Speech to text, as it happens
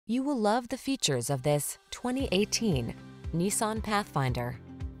You will love the features of this 2018 Nissan Pathfinder.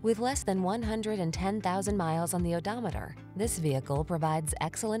 With less than 110,000 miles on the odometer, this vehicle provides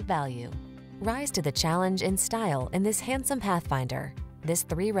excellent value. Rise to the challenge in style in this handsome Pathfinder. This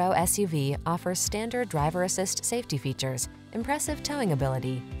 3-row SUV offers standard driver assist safety features, impressive towing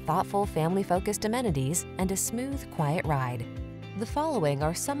ability, thoughtful family-focused amenities, and a smooth, quiet ride. The following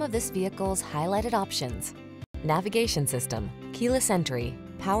are some of this vehicle's highlighted options: navigation system, keyless entry,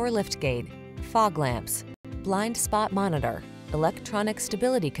 power liftgate, fog lamps, blind spot monitor, electronic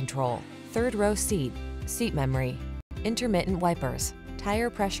stability control, 3rd-row seat, seat memory, intermittent wipers,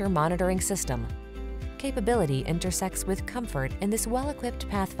 tire pressure monitoring system. Capability intersects with comfort in this well-equipped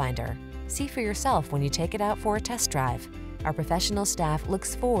Pathfinder. See for yourself when you take it out for a test drive. Our professional staff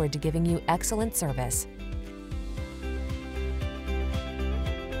looks forward to giving you excellent service.